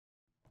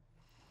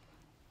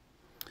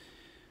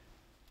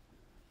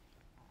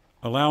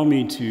Allow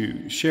me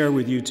to share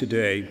with you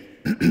today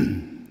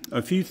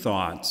a few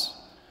thoughts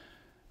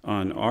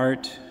on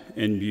art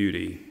and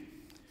beauty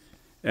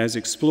as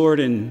explored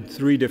in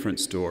three different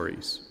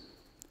stories.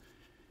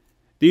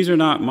 These are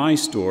not my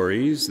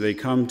stories. They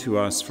come to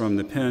us from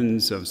the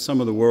pens of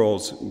some of the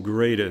world's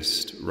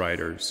greatest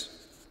writers.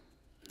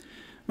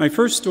 My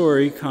first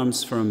story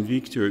comes from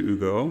Victor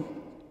Hugo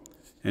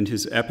and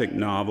his epic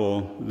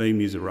novel, Les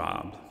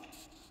Miserables.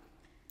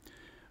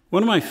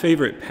 One of my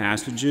favorite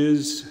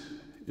passages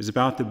is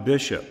about the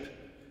bishop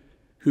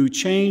who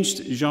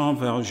changed Jean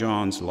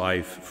Valjean's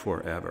life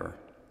forever,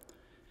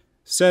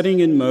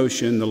 setting in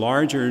motion the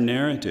larger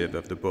narrative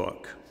of the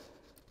book.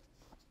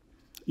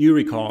 You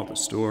recall the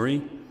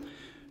story.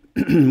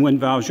 When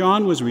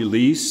Valjean was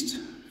released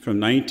from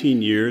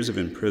 19 years of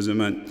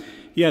imprisonment,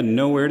 he had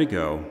nowhere to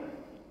go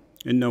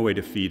and no way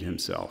to feed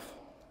himself.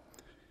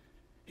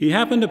 He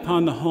happened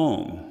upon the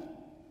home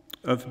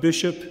of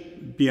Bishop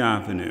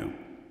Bienvenu,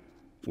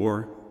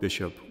 or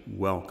Bishop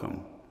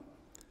Welcome.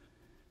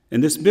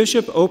 And this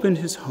bishop opened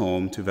his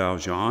home to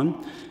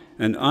Valjean,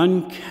 an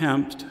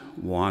unkempt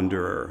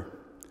wanderer.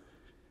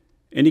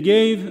 And he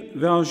gave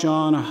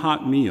Valjean a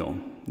hot meal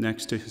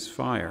next to his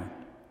fire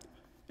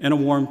and a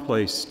warm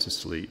place to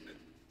sleep.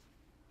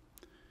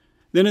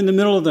 Then in the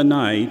middle of the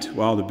night,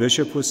 while the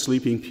bishop was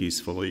sleeping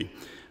peacefully,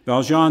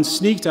 Valjean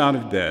sneaked out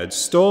of bed,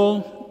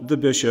 stole the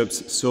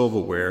bishop's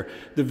silverware,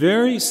 the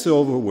very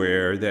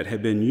silverware that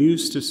had been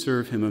used to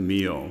serve him a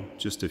meal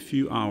just a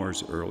few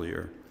hours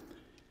earlier,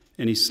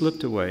 and he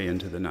slipped away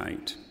into the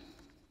night.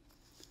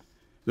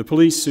 The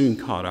police soon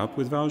caught up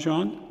with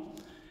Valjean,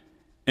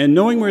 and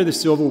knowing where the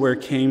silverware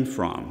came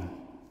from,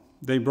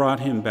 they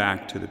brought him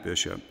back to the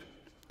bishop.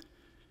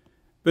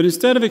 But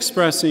instead of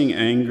expressing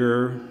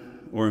anger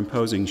or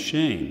imposing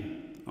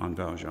shame on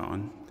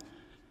Valjean,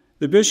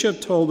 the bishop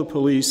told the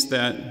police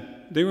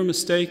that they were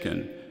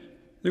mistaken.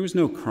 There was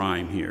no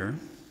crime here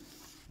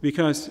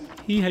because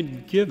he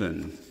had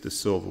given the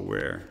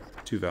silverware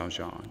to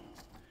Valjean.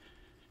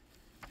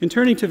 In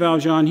turning to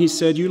Valjean, he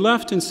said, "You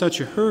left in such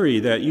a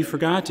hurry that you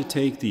forgot to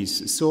take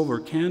these silver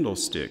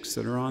candlesticks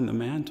that are on the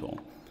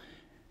mantle.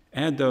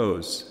 Add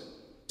those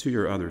to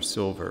your other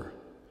silver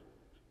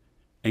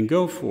and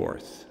go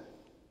forth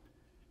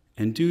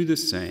and do the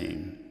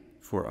same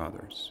for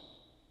others."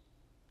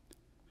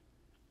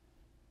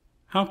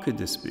 How could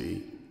this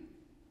be?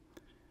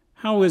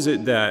 How is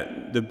it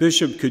that the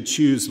bishop could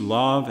choose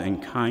love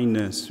and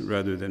kindness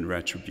rather than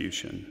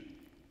retribution?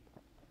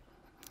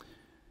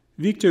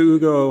 Victor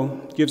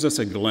Hugo gives us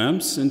a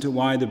glimpse into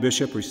why the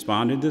bishop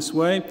responded this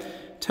way,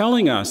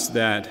 telling us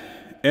that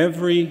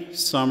every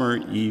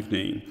summer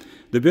evening,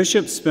 the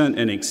bishop spent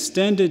an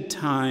extended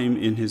time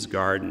in his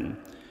garden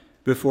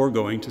before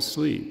going to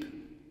sleep.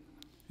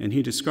 And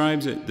he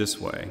describes it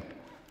this way.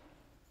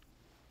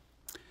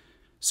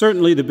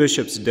 Certainly the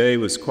bishop's day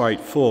was quite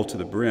full to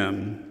the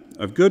brim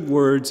of good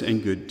words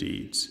and good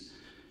deeds.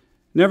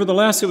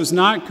 Nevertheless, it was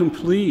not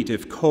complete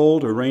if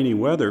cold or rainy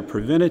weather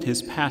prevented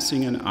his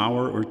passing an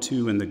hour or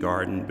two in the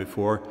garden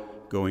before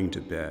going to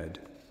bed.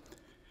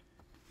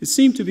 It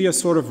seemed to be a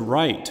sort of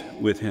rite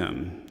with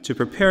him to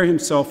prepare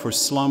himself for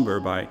slumber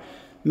by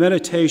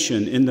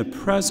meditation in the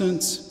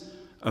presence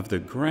of the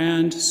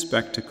grand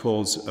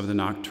spectacles of the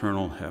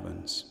nocturnal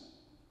heavens.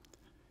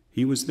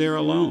 He was there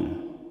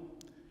alone,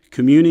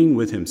 communing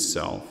with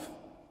himself,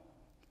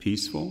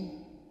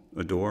 peaceful,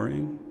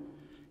 adoring,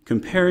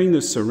 comparing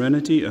the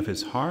serenity of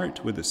his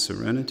heart with the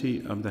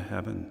serenity of the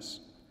heavens,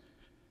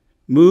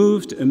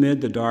 moved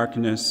amid the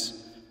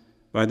darkness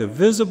by the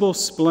visible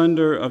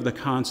splendor of the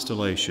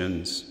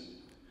constellations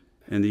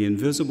and the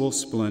invisible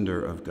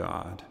splendor of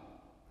God,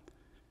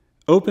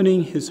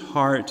 opening his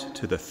heart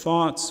to the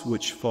thoughts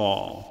which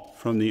fall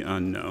from the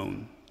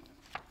unknown.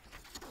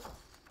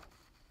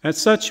 At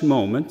such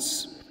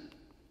moments,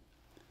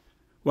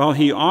 while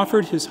he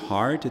offered his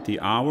heart at the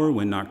hour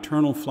when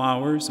nocturnal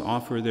flowers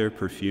offer their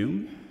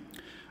perfume,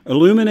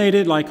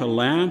 illuminated like a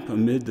lamp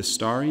amid the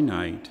starry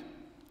night,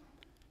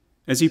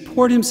 as he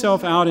poured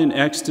himself out in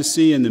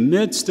ecstasy in the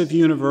midst of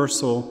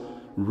universal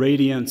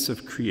radiance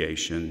of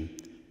creation,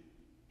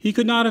 he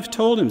could not have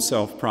told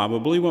himself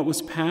probably what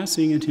was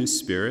passing in his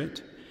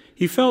spirit.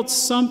 He felt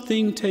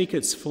something take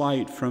its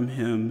flight from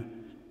him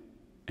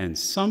and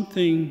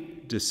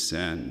something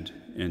descend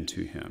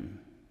into him.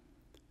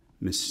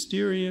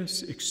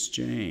 Mysterious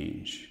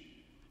exchange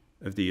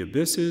of the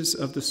abysses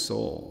of the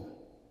soul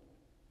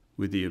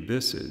with the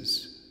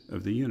abysses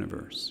of the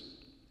universe.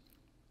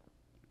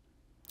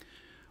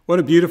 What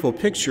a beautiful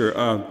picture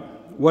of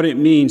what it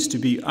means to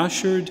be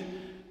ushered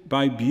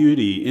by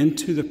beauty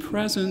into the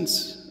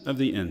presence of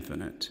the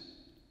infinite.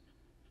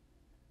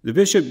 The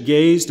bishop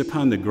gazed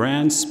upon the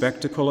grand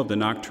spectacle of the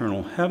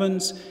nocturnal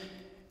heavens,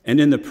 and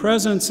in the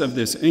presence of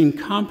this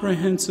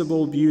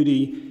incomprehensible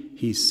beauty,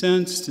 he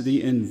sensed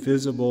the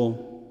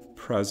invisible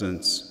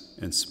presence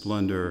and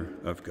splendor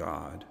of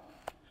God.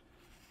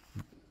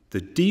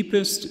 The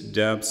deepest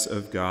depths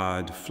of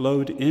God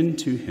flowed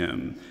into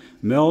him,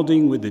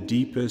 melding with the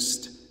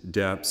deepest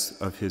depths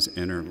of his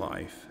inner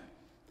life.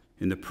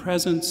 In the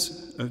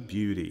presence of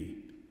beauty,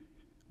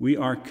 we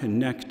are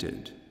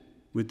connected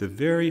with the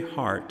very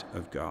heart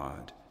of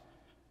God,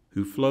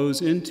 who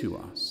flows into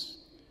us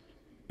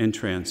and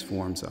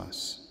transforms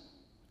us.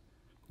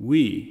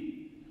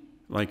 We,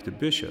 like the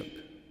bishop,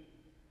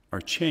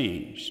 are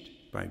changed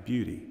by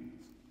beauty.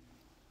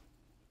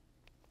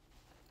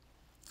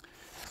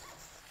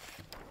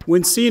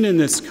 When seen in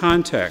this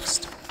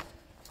context,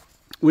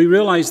 we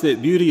realize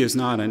that beauty is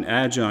not an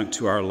adjunct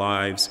to our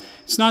lives.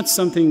 It's not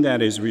something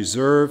that is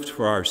reserved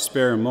for our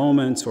spare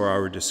moments or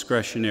our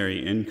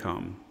discretionary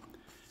income.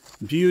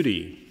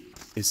 Beauty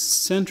is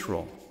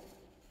central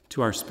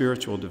to our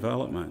spiritual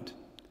development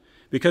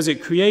because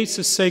it creates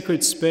a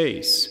sacred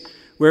space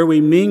where we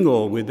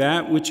mingle with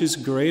that which is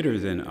greater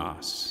than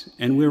us,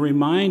 and we're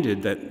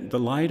reminded that the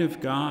light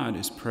of God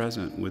is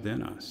present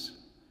within us.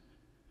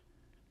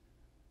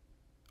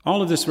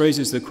 All of this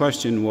raises the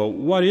question, well,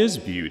 what is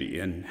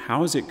beauty and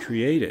how is it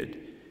created?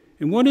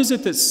 And what is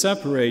it that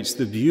separates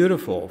the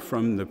beautiful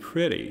from the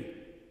pretty?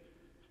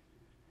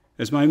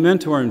 As my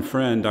mentor and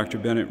friend, Dr.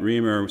 Bennett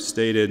Reamer,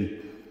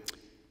 stated,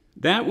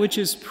 that which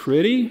is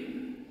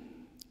pretty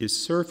is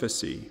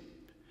surfacey.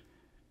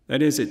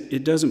 That is,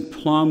 it doesn't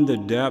plumb the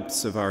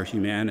depths of our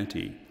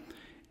humanity.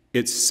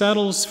 It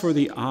settles for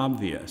the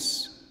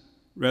obvious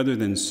rather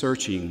than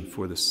searching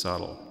for the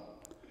subtle.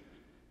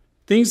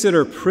 Things that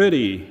are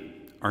pretty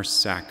are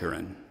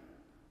saccharine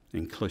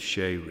and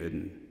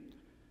cliche-ridden.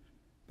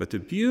 But the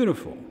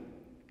beautiful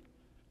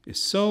is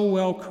so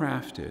well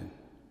crafted,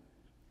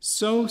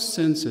 so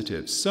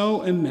sensitive,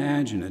 so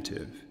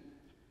imaginative,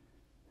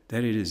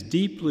 that it is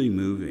deeply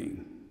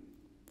moving,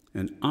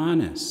 an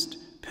honest,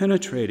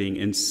 penetrating,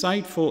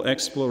 insightful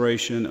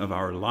exploration of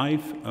our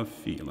life of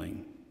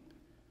feeling.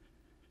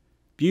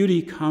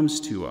 Beauty comes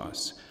to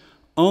us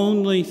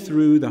only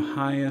through the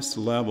highest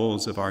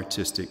levels of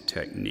artistic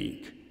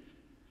technique,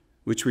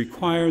 which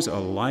requires a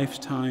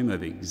lifetime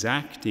of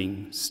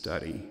exacting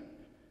study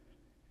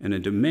and a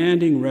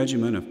demanding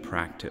regimen of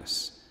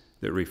practice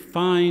that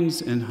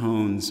refines and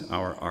hones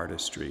our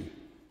artistry.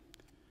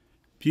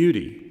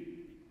 Beauty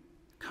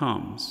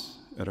comes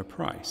at a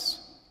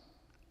price.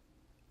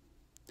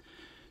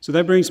 So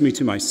that brings me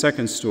to my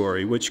second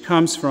story, which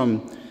comes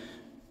from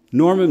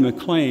Norman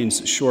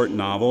Maclean's short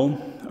novel,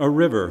 A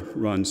River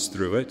Runs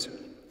Through It.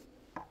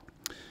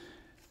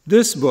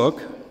 This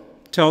book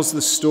tells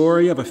the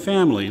story of a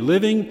family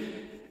living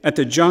at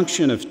the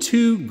junction of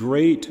two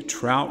great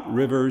trout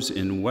rivers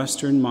in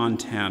western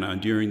Montana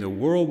during the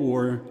World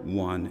War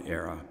I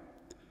era.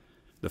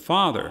 The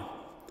father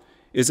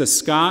is a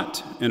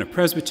Scot and a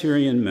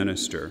Presbyterian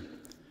minister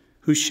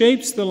who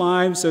shapes the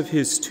lives of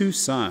his two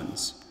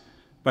sons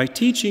by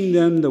teaching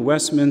them the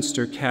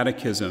Westminster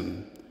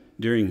Catechism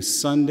during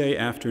Sunday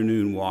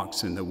afternoon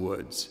walks in the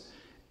woods,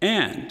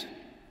 and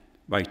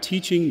by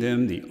teaching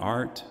them the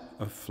art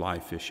of fly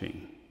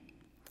fishing.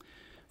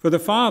 For the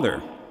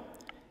father,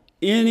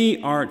 any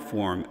art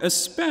form,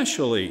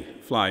 especially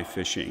fly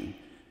fishing,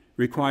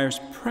 requires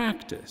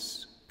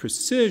practice,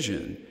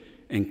 precision,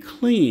 and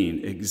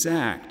clean,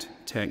 exact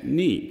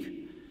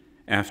technique.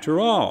 After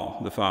all,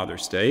 the father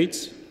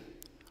states,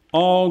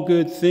 all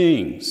good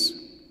things,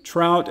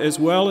 trout as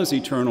well as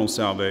eternal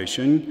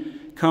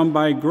salvation, come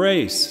by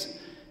grace,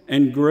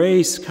 and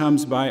grace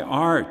comes by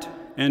art,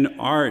 and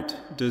art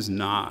does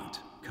not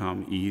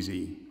come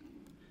easy.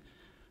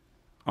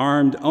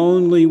 Armed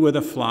only with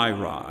a fly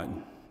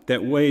rod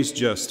that weighs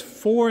just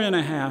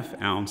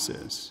 4.5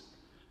 ounces,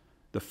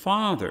 the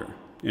father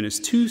and his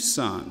two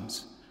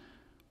sons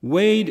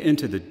wade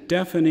into the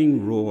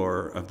deafening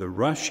roar of the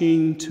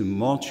rushing,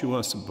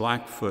 tumultuous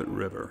Blackfoot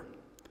River.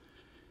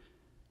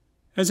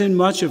 As in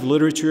much of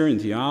literature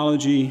and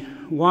theology,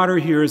 water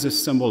here is a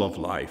symbol of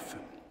life.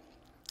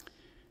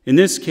 In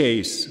this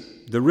case,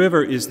 the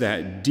river is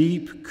that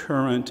deep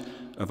current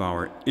of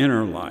our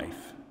inner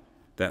life,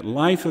 that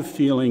life of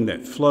feeling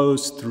that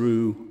flows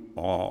through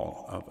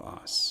all of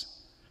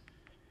us.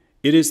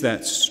 It is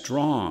that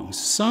strong,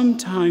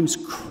 sometimes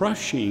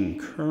crushing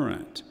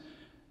current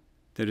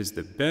that is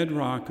the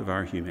bedrock of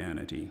our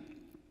humanity,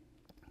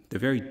 the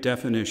very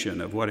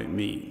definition of what it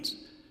means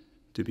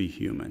to be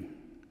human.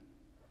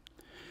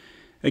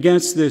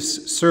 Against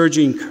this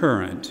surging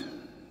current,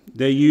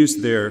 they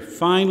used their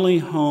finely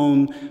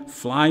honed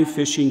fly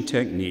fishing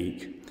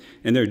technique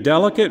and their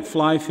delicate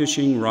fly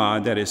fishing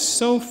rod that is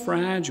so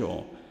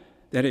fragile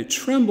that it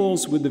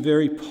trembles with the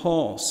very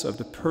pulse of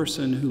the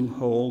person who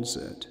holds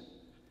it.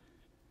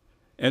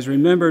 As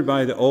remembered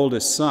by the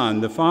oldest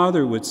son, the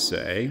father would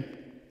say,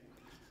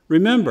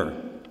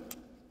 "Remember,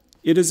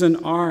 it is an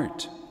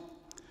art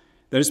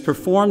that is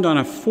performed on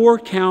a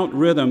 4-count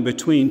rhythm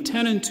between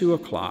 10 and 2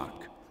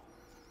 o'clock.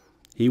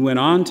 He went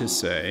on to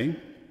say,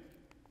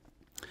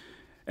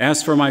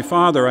 "As for my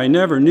father, I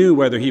never knew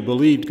whether he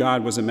believed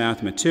God was a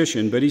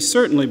mathematician, but he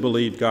certainly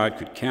believed God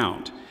could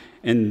count,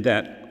 and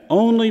that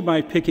only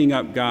by picking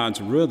up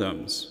God's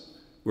rhythms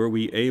were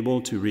we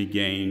able to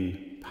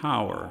regain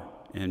power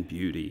and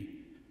beauty."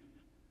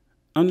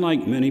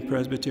 Unlike many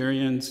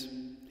Presbyterians,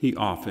 he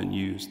often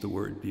used the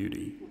word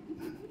beauty.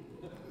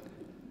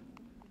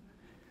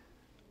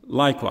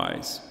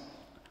 Likewise,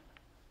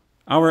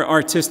 Our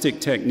artistic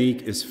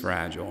technique is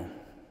fragile,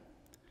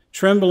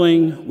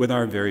 trembling with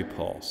our very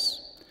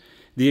pulse.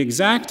 The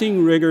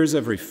exacting rigors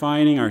of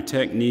refining our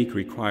technique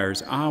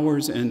requires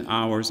hours and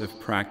hours of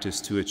practice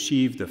to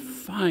achieve the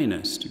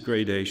finest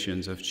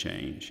gradations of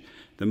change,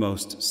 the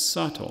most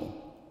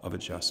subtle of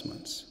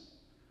adjustments.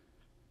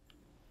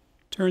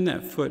 Turn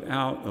that foot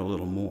out a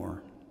little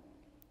more.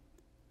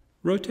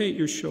 Rotate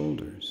your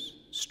shoulders,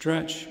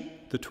 stretch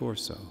the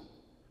torso,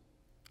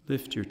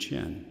 lift your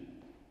chin.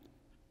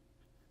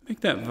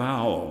 Make that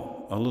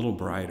vowel a little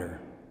brighter.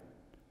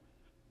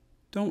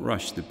 Don't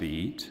rush the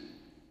beat.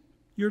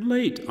 You're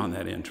late on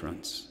that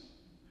entrance.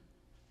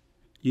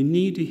 You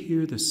need to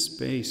hear the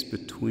space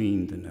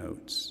between the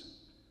notes.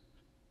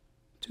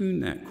 Tune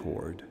that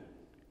chord.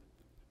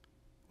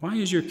 Why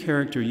is your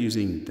character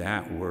using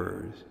that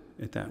word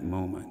at that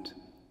moment?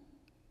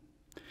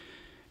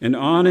 And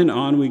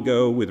on we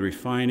go with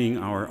refining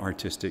our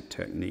artistic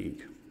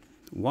technique.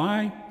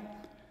 Why?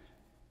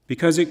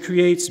 Because it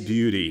creates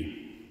beauty,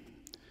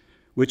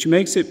 which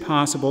makes it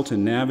possible to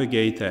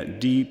navigate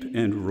that deep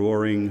and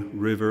roaring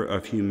river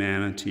of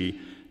humanity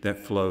that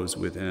flows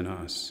within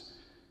us,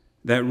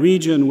 that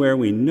region where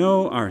we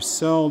know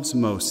ourselves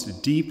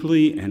most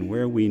deeply and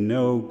where we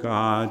know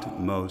God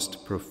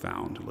most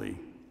profoundly.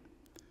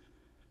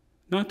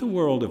 Not the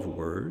world of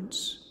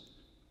words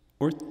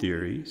or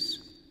theories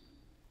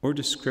or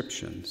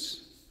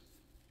descriptions,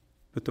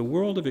 but the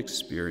world of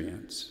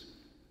experience,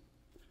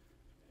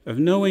 of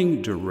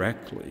knowing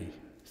directly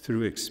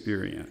through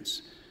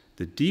experience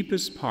the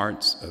deepest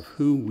parts of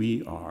who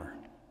we are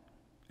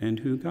and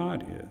who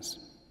God is.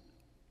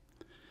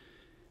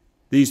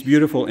 These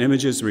beautiful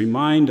images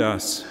remind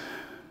us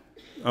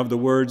of the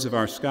words of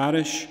our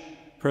Scottish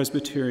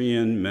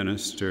Presbyterian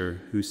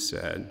minister who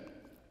said,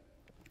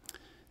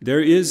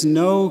 "There is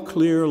no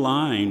clear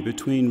line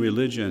between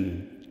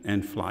religion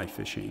and fly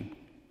fishing."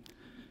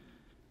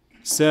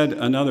 Said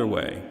another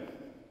way,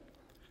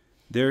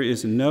 there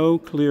is no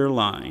clear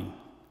line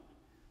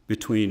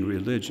between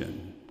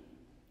religion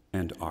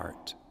and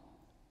art.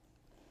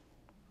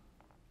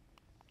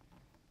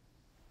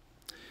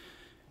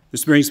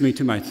 This brings me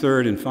to my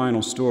third and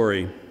final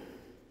story.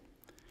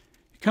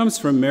 It comes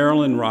from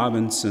Marilynne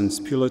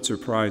Robinson's Pulitzer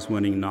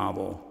Prize-winning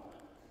novel,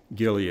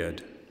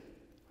 Gilead,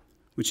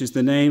 which is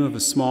the name of a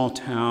small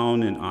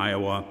town in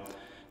Iowa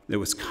that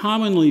was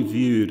commonly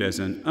viewed as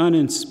an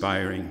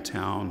uninspiring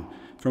town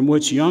from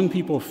which young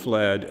people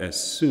fled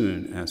as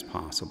soon as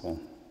possible.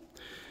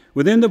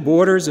 Within the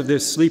borders of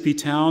this sleepy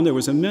town, there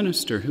was a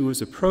minister who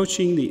was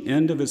approaching the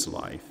end of his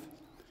life,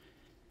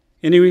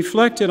 and he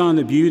reflected on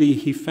the beauty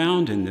he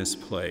found in this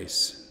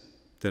place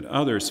that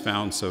others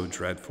found so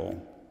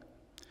dreadful.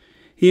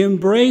 He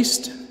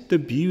embraced the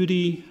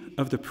beauty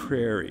of the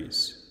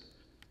prairies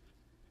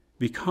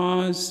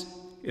because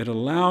it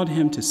allowed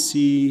him to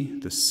see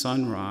the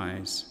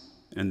sunrise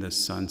and the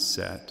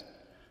sunset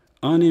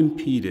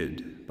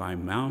unimpeded by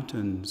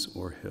mountains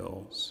or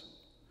hills.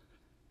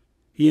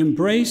 He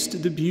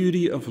embraced the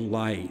beauty of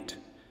light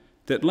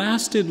that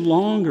lasted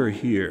longer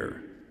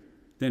here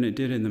than it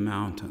did in the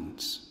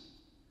mountains.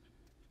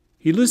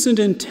 He listened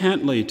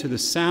intently to the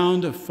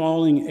sound of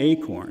falling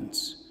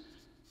acorns,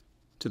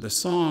 to the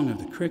song of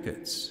the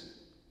crickets,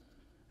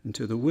 and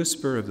to the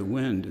whisper of the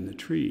wind in the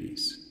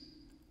trees.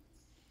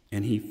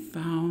 And he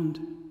found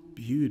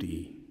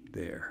beauty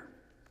there.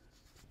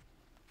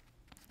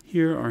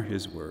 Here are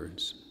his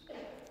words.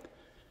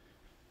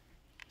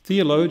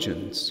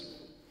 Theologians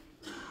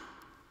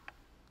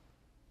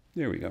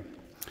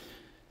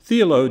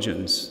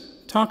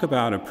talk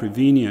about a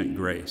prevenient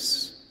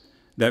grace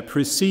that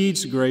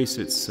precedes grace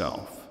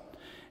itself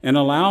and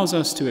allows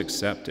us to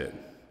accept it.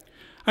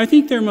 I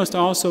think there must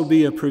also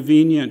be a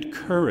prevenient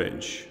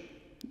courage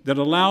that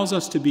allows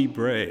us to be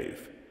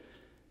brave,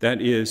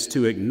 that is,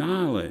 to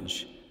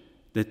acknowledge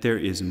that there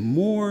is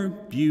more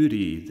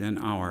beauty than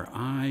our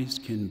eyes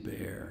can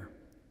bear,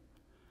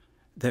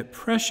 that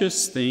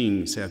precious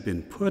things have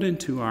been put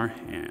into our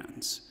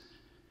hands,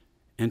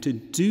 and to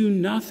do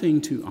nothing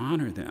to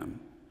honor them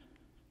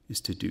is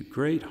to do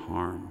great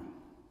harm.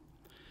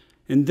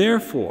 And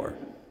therefore,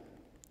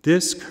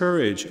 this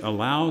courage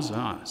allows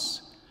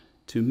us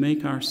to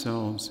make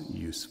ourselves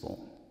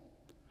useful.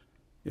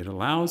 It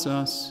allows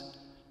us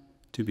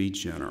to be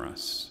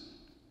generous.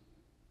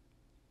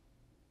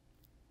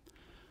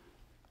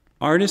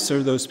 Artists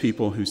are those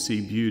people who see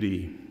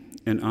beauty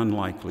in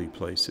unlikely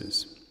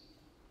places,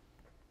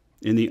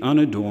 in the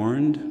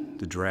unadorned,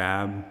 the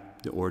drab,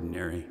 the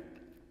ordinary.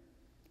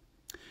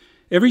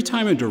 Every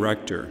time a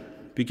director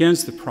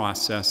begins the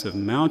process of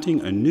mounting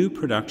a new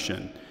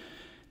production,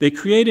 they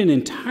create an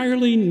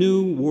entirely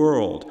new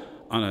world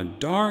on a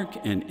dark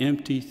and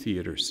empty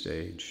theater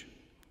stage.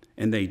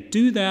 And they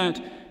do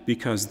that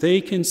because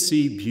they can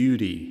see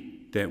beauty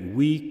that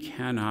we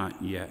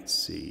cannot yet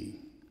see.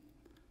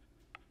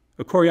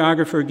 A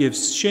choreographer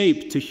gives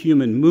shape to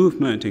human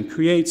movement and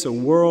creates a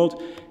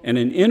world and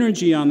an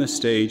energy on the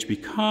stage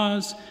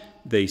because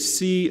they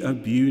see a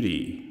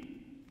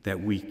beauty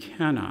that we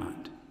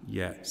cannot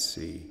yet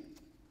see.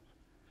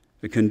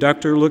 The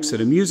conductor looks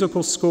at a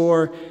musical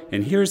score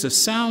and hears a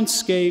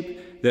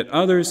soundscape that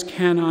others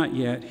cannot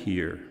yet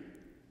hear.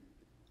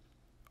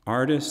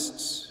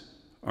 Artists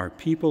are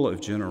people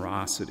of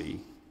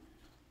generosity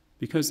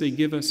because they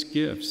give us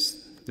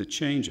gifts that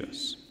change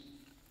us.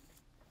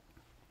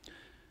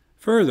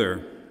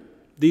 Further,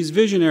 these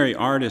visionary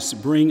artists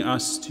bring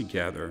us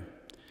together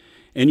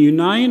and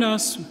unite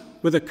us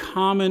with a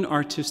common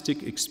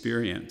artistic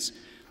experience.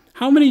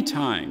 How many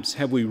times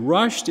have we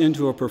rushed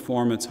into a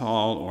performance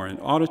hall or an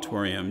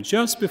auditorium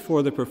just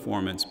before the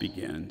performance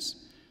begins,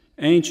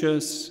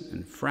 anxious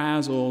and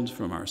frazzled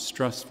from our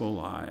stressful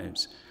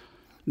lives?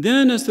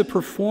 Then, as the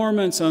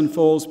performance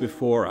unfolds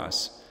before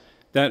us,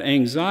 that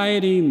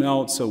anxiety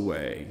melts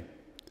away,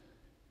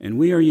 and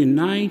we are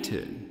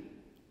united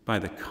by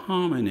the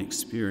common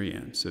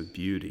experience of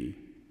beauty,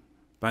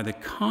 by the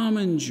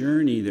common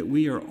journey that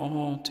we are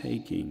all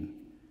taking.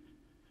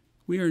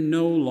 We are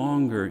no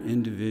longer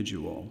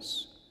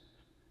individuals.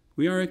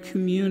 We are a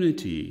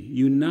community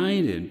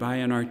united by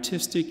an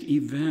artistic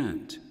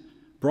event,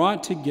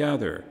 brought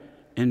together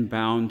and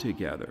bound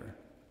together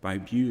by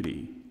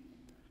beauty.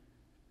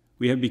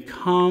 We have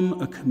become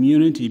a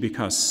community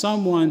because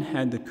someone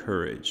had the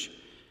courage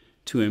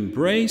to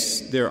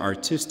embrace their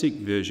artistic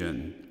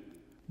vision,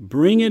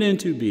 bring it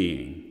into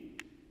being,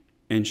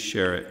 and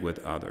share it with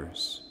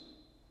others.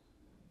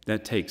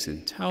 That takes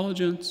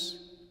intelligence,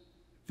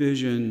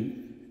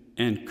 vision,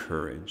 and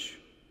courage.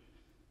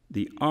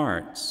 The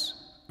arts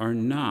are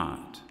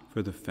not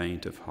for the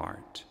faint of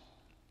heart.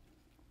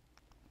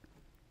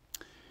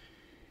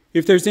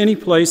 If there's any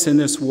place in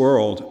this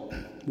world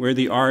where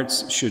the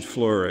arts should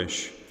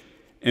flourish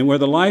and where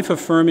the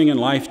life-affirming and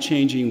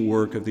life-changing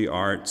work of the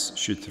arts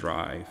should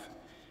thrive,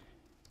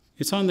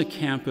 it's on the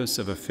campus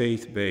of a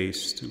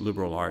faith-based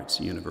liberal arts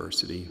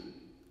university.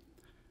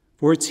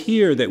 For it's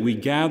here that we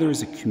gather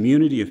as a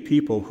community of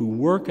people who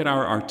work at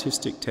our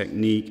artistic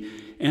technique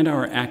and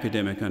our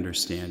academic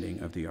understanding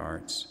of the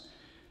arts.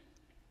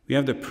 We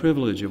have the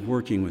privilege of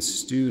working with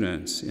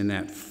students in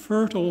that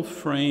fertile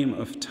frame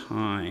of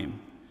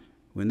time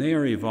when they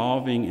are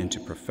evolving into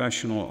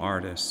professional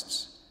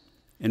artists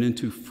and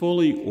into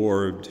fully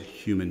orbed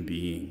human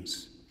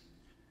beings.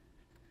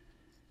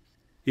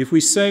 If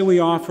we say we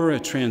offer a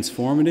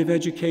transformative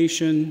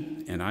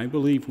education, and I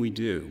believe we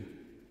do,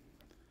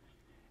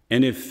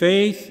 and if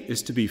faith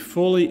is to be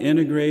fully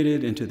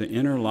integrated into the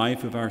inner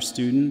life of our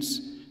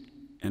students,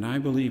 and I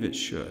believe it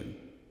should,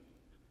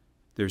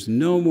 there's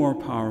no more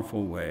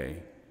powerful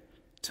way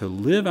to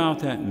live out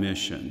that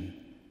mission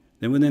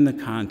than within the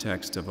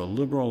context of a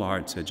liberal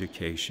arts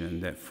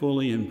education that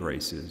fully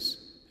embraces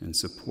and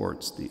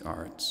supports the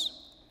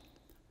arts.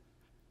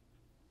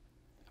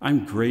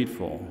 I'm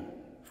grateful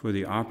for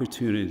the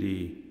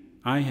opportunity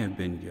I have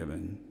been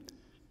given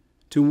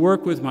to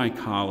work with my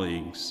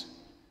colleagues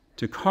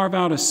to carve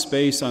out a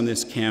space on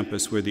this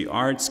campus where the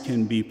arts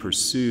can be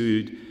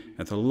pursued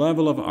at the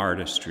level of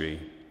artistry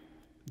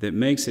that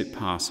makes it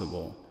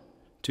possible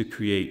to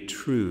create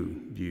true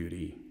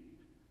beauty,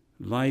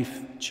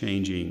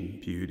 life-changing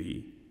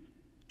beauty,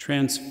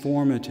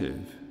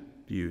 transformative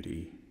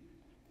beauty,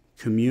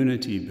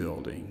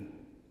 community-building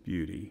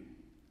beauty.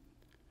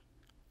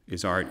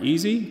 Is art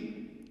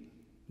easy?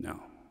 No.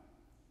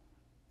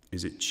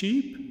 Is it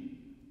cheap?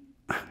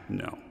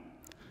 No.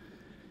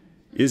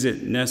 Is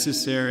it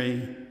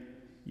necessary?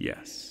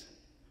 Yes.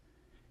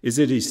 Is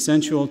it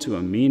essential to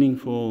a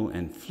meaningful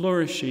and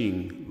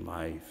flourishing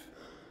life?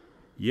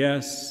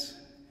 Yes,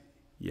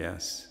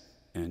 yes,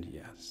 and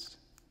yes.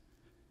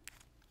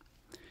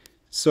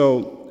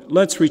 So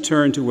let's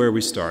return to where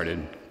we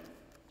started,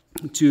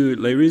 to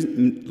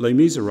Les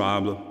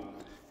Miserables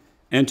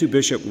and to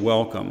Bishop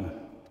Welcome,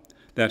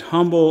 that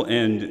humble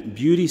and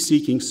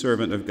beauty-seeking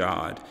servant of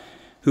God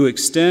who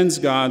extends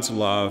God's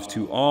love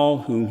to all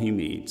whom he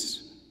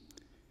meets.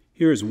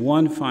 Here is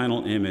one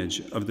final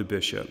image of the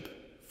bishop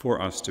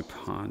for us to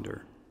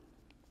ponder.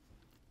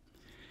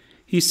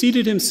 He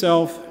seated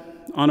himself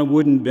on a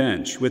wooden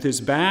bench with his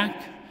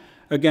back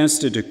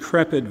against a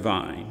decrepit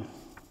vine.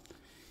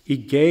 He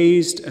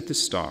gazed at the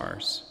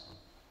stars,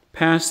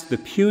 past the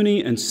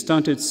puny and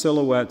stunted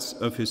silhouettes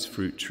of his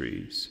fruit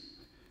trees.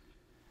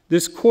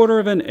 This quarter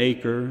of an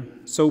acre,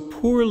 so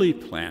poorly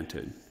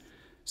planted,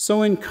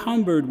 so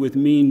encumbered with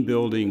mean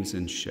buildings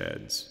and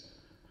sheds,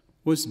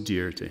 was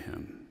dear to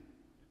him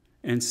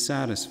and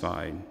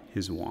satisfied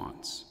his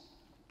wants.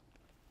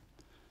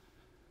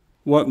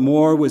 What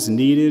more was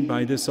needed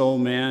by this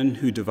old man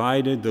who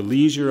divided the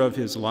leisure of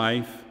his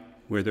life,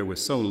 where there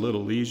was so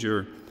little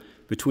leisure,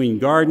 between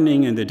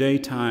gardening in the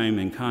daytime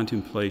and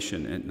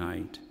contemplation at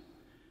night?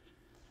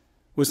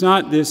 Was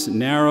not this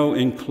narrow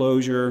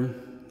enclosure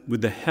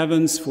with the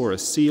heavens for a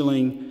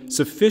ceiling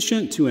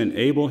sufficient to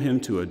enable him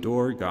to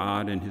adore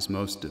God in his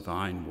most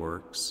divine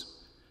works?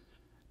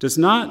 Does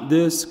not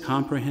this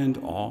comprehend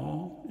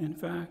all, in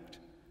fact?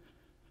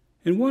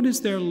 And what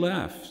is there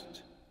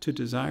left to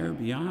desire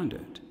beyond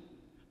it?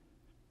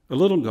 A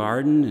little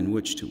garden in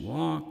which to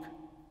walk,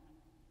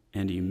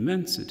 and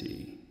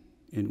immensity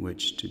in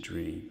which to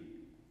dream.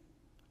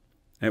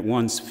 At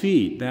one's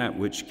feet, that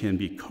which can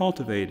be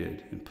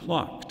cultivated and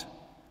plucked.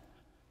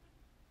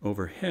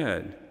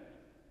 Overhead,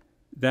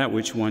 that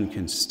which one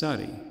can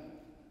study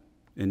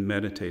and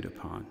meditate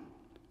upon.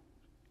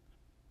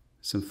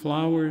 Some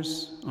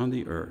flowers on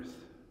the earth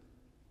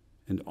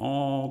and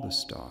all the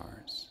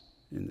stars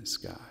in the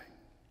sky.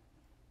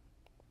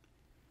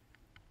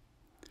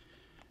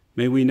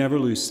 May we never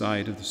lose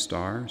sight of the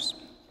stars,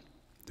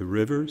 the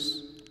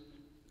rivers,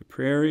 the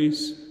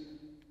prairies,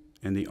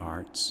 and the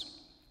arts.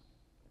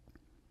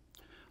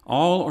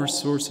 All are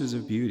sources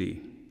of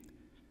beauty,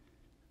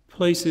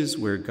 places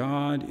where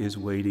God is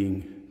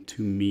waiting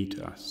to meet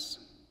us,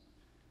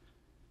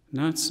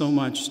 not so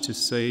much to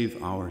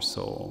save our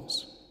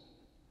souls,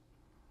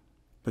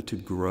 but to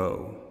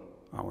grow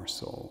our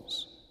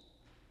souls,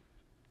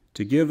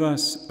 to give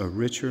us a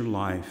richer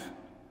life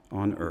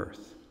on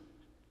earth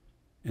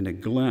and a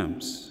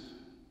glimpse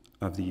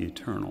of the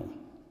eternal.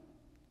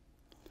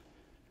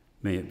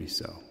 May it be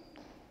so.